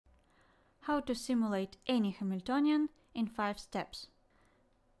How to simulate any Hamiltonian in 5 steps.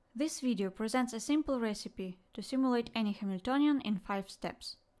 This video presents a simple recipe to simulate any Hamiltonian in 5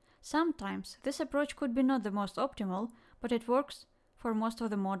 steps. Sometimes this approach could be not the most optimal, but it works for most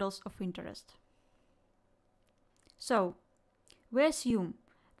of the models of interest. So, we assume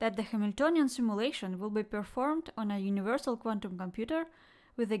that the Hamiltonian simulation will be performed on a universal quantum computer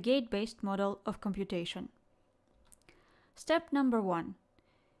with a gate-based model of computation. Step number 1.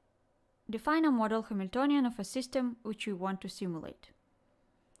 Define a model Hamiltonian of a system which you want to simulate.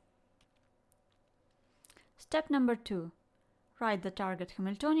 Step number 2. Write the target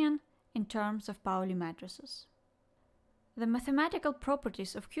Hamiltonian in terms of Pauli matrices. The mathematical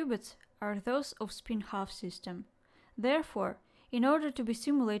properties of qubits are those of spin-half system. Therefore, in order to be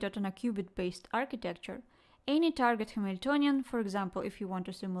simulated on a qubit-based architecture, any target Hamiltonian, for example if you want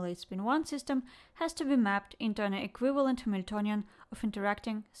to simulate spin-1 system, has to be mapped into an equivalent Hamiltonian of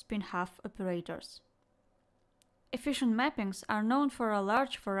interacting spin-half operators. Efficient mappings are known for a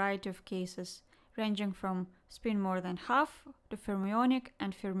large variety of cases, ranging from spin more than half to fermionic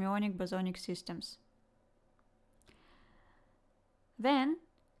and fermionic bosonic systems. Then,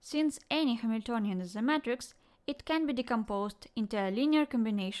 since any Hamiltonian is a matrix, it can be decomposed into a linear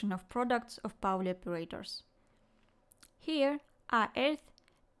combination of products of Pauli operators. Here, A11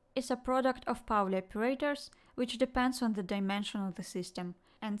 is a product of Pauli operators which depends on the dimension of the system,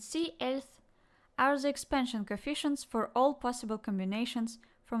 and C11 are the expansion coefficients for all possible combinations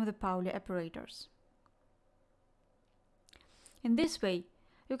from the Pauli operators. In this way,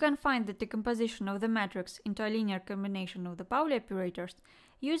 you can find the decomposition of the matrix into a linear combination of the Pauli operators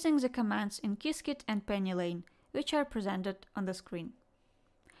using the commands in Qiskit and PennyLane, which are presented on the screen.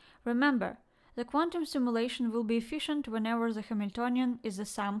 Remember, the quantum simulation will be efficient whenever the Hamiltonian is the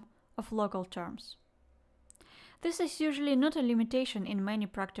sum of local terms. This is usually not a limitation in many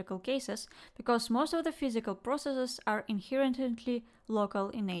practical cases, because most of the physical processes are inherently local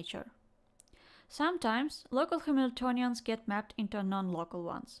in nature. Sometimes local Hamiltonians get mapped into non-local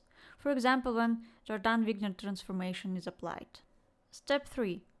ones, for example when Jordan-Wigner transformation is applied. Step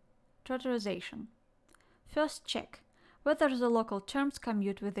 3. Trotterization. First check whether the local terms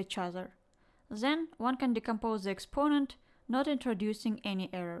commute with each other. Then one can decompose the exponent, not introducing any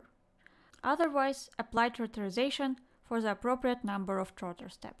error. Otherwise, apply trotterization for the appropriate number of trotter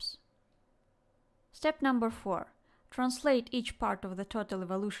steps. Step number 4. Translate each part of the total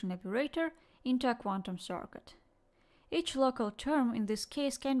evolution operator into a quantum circuit. Each local term in this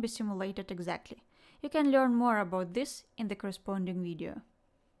case can be simulated exactly. You can learn more about this in the corresponding video.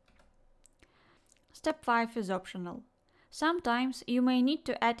 Step 5 is optional. Sometimes you may need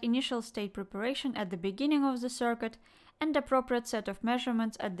to add initial state preparation at the beginning of the circuit and appropriate set of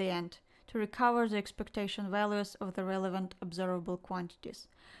measurements at the end to recover the expectation values of the relevant observable quantities.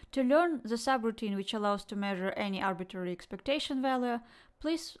 To learn the subroutine which allows to measure any arbitrary expectation value,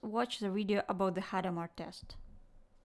 please watch the video about the Hadamard test.